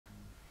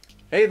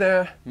Hey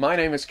there, my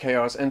name is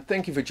Chaos and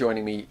thank you for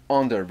joining me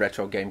on the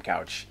Retro Game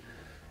Couch.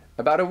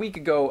 About a week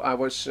ago I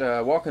was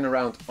walking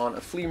around on a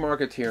flea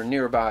market here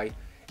nearby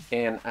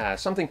and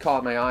something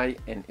caught my eye,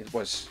 and it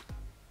was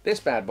this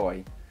bad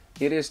boy.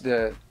 It is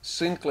the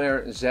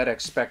Sinclair ZX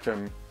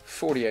Spectrum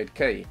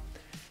 48K,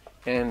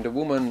 and the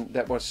woman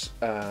that was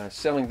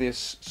selling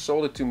this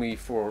sold it to me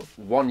for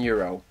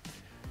 €1.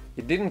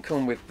 It didn't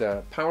come with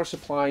the power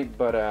supply,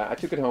 but I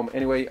took it home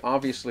anyway,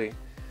 obviously.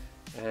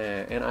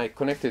 And I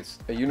connected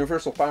a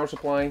universal power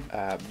supply,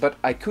 but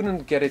I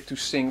couldn't get it to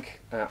sync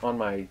on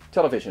my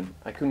television.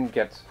 I couldn't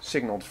get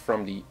signals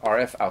from the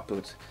RF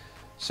output.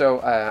 So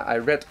I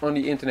read on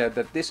the internet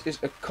that this is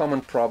a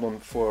common problem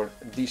for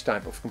these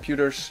type of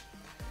computers.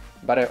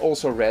 But I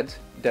also read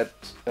that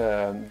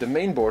the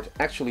mainboard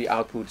actually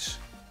outputs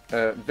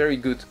a very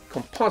good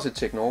composite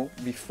signal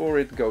before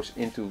it goes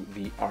into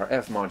the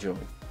RF module.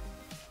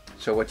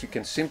 So what you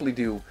can simply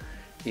do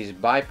is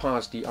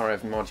bypass the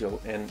RF module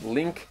and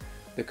link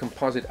the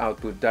composite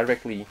output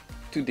directly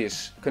to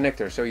this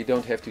connector, so you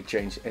don't have to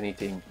change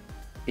anything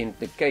in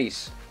the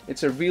case.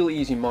 It's a real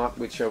easy mod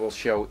which I will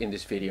show in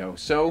this video.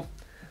 So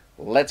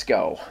let's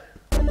go!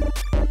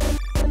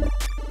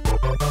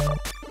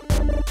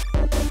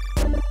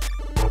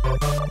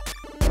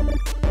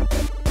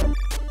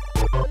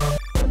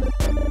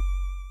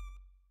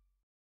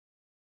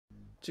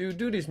 To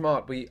do this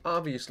mod we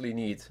obviously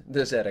need the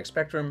ZX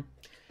Spectrum,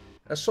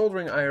 a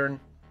soldering iron,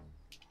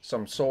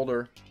 some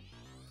solder,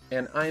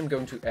 and I am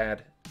going to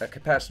add a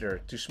capacitor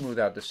to smooth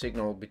out the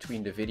signal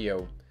between the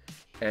video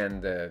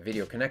and the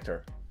video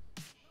connector.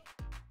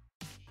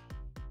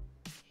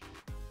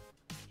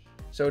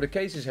 So the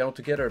case is held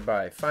together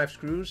by 5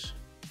 screws.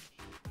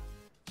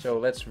 So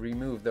let's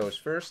remove those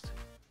first.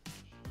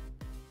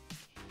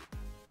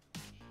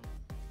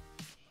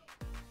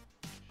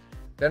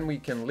 Then we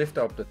can lift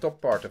up the top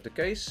part of the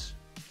case.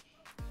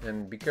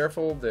 And be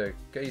careful, the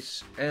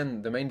case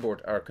and the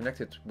mainboard are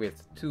connected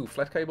with 2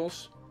 flat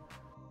cables.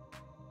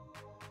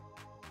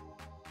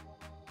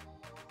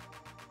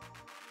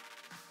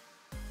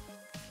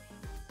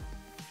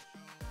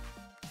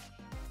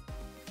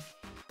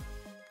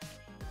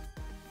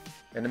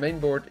 And the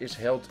mainboard is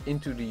held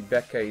into the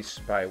back case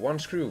by 1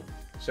 screw.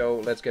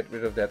 So let's get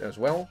rid of that as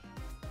well.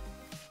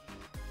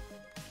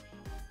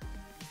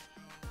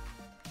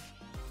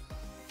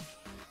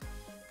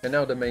 And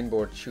now the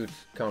mainboard should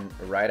come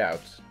right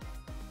out.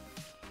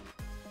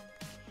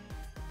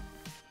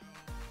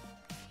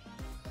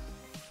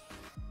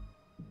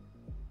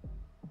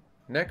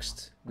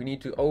 Next, we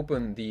need to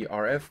open the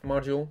RF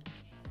module.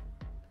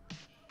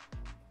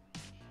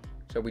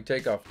 So we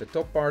take off the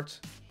top part.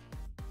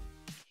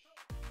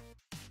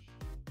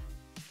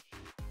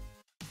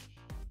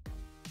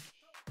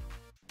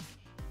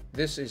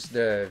 This is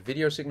the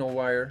video signal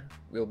wire.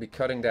 We'll be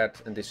cutting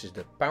that, and this is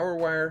the power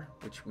wire,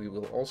 which we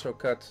will also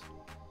cut.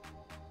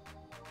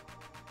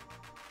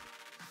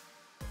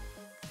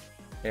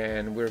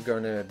 And we're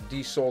going to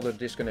desolder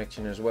this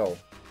connection as well.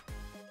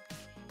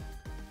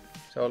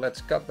 So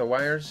let's cut the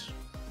wires.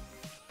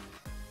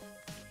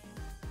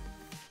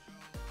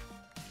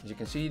 As you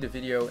can see, the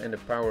video and the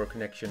power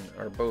connection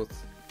are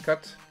both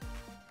cut.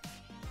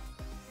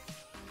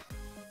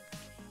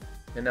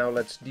 And now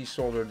let's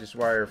desolder this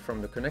wire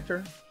from the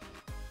connector.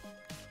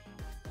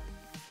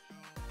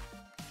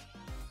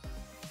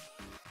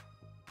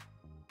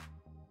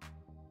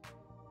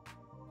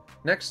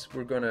 Next,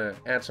 we're going to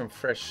add some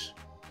fresh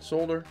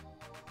solder.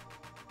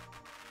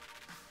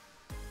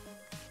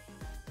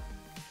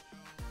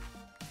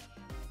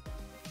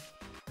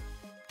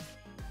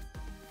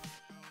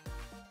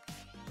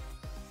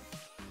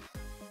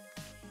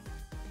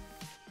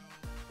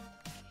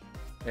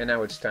 And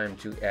now it's time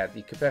to add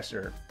the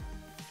capacitor.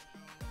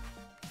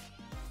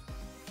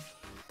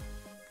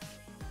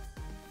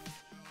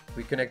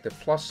 We connect the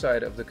plus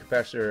side of the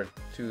capacitor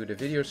to the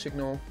video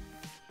signal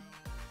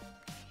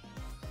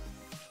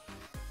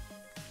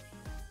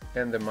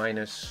and the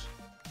minus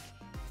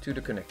to the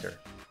connector.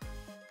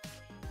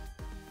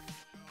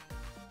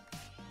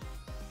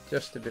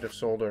 Just a bit of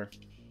solder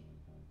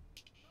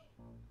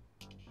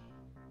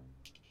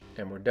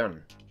and we're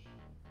done.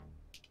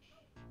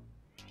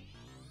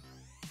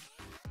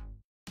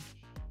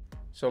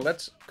 So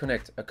let's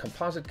connect a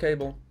composite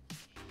cable,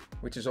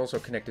 which is also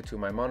connected to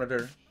my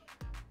monitor,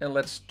 and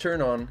let's turn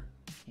on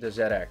the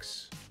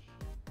ZX.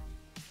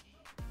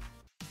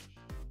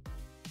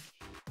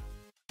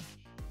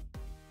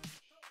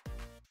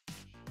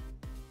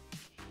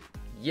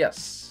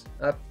 Yes,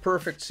 a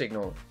perfect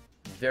signal.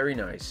 Very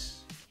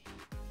nice.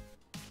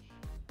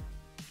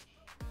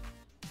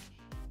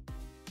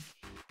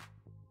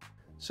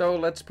 So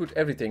let's put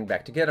everything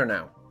back together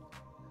now.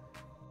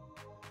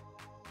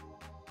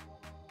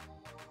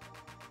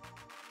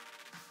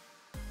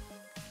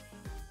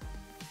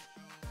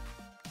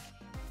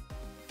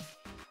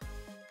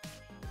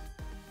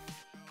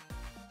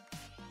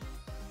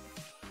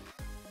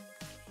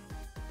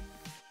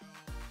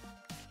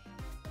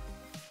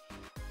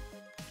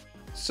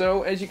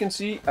 So as you can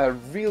see, a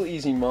real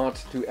easy mod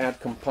to add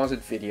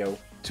composite video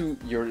to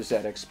your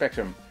ZX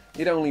Spectrum.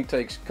 It only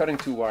takes cutting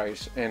 2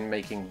 wires and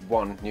making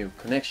 1 new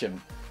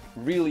connection.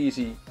 Really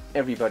easy,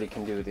 everybody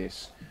can do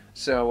this.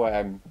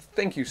 So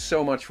thank you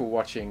so much for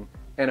watching,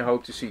 and I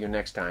hope to see you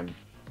next time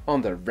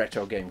on the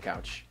Retro Game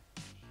Couch.